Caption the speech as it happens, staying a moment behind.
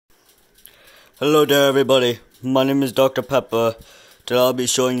Hello there everybody, my name is Dr. Pepper. Today I'll be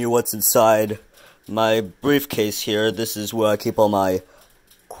showing you what's inside my briefcase here. This is where I keep all my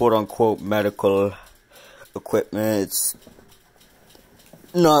quote-unquote medical equipment. It's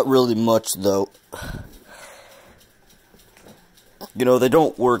not really much though. You know, they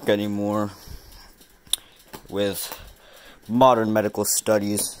don't work anymore with modern medical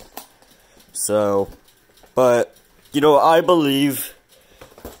studies. So, but, you know, I believe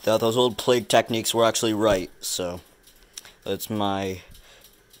that those old plague techniques were actually right, so that's my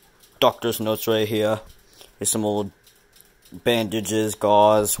doctor's notes right here. Here's some old bandages,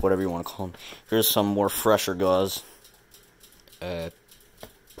 gauze, whatever you want to call them. Here's some more fresher gauze.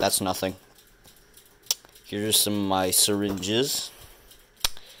 That's nothing. Here's some of my syringes.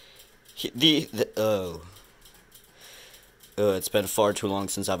 It's been far too long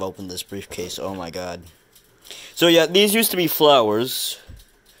since I've opened this briefcase. Oh my god. So yeah, these used to be flowers.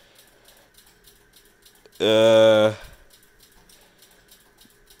 I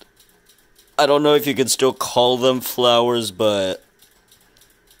don't know if you could still call them flowers, but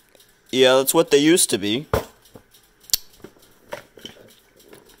yeah, that's what they used to be.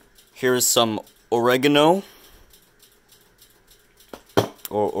 Here's some oregano,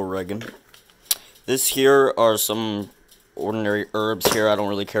 or oregon. This here are some ordinary herbs here. I don't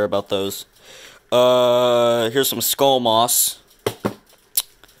really care about those. Here's some skull moss.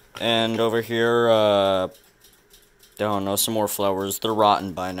 And over here, I don't know, some more flowers. They're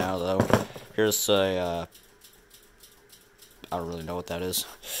rotten by now, though. Here's a, I don't really know what that is.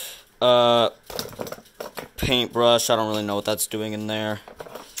 Paintbrush, I don't really know what that's doing in there.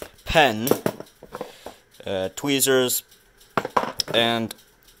 Pen, tweezers, and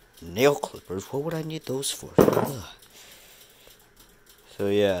nail clippers. What would I need those for? Ugh. So,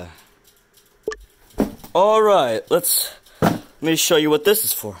 yeah. Alright, let me show you what this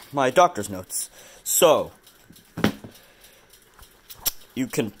is for. My doctor's notes. So, you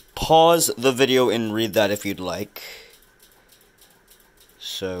can pause the video and read that if you'd like.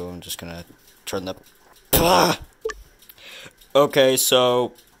 So, I'm just gonna turn the... Okay,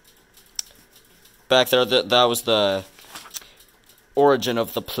 so, back there, that was the origin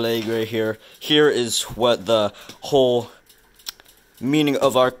of the plague right here. Here is what the whole meaning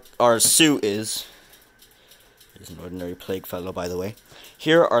of our suit is. He's an ordinary plague fellow, by the way.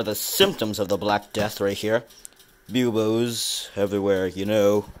 Here are the symptoms of the Black Death right here. Buboes everywhere, you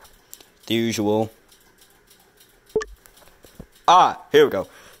know. The usual. Here we go.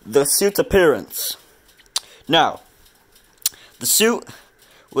 The suit's appearance. Now, the suit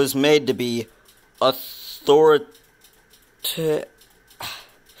was made to be authoritative.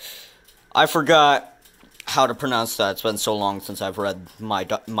 I forgot how to pronounce that. It's been so long since I've read my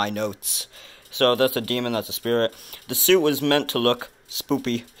notes. So that's a demon, that's a spirit. The suit was meant to look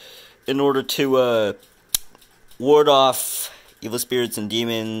spoopy in order to ward off evil spirits and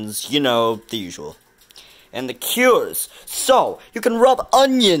demons, you know, the usual. And the cures. So, you can rub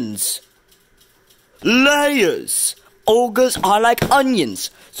onions. Layers. Ogres are like onions.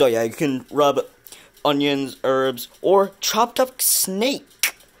 So yeah, you can rub onions, herbs, or chopped up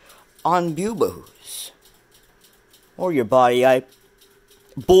snake on buboes. Or your body,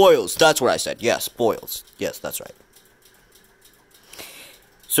 boils, that's what I said. Yes, boils. Yes, that's right.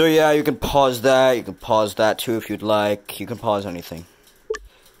 So yeah, you can pause that. You can pause that too if you'd like. You can pause anything.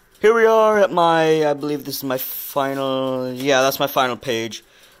 Here we are at I believe this is my final, yeah, that's my final page.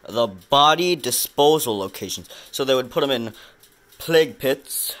 The body disposal locations. So they would put them in plague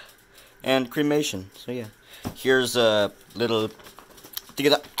pits and cremation. So yeah, here's a little,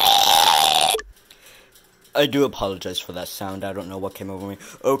 think of that. I do apologize for that sound. I don't know what came over me.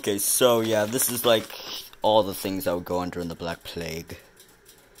 Okay, so yeah, this is like all the things that would go under in the Black Plague.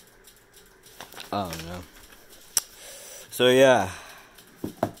 I don't know. So yeah,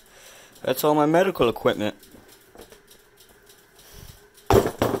 that's all my medical equipment.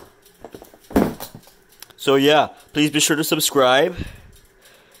 So yeah, please be sure to subscribe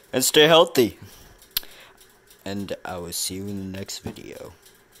and stay healthy. And I will see you in the next video.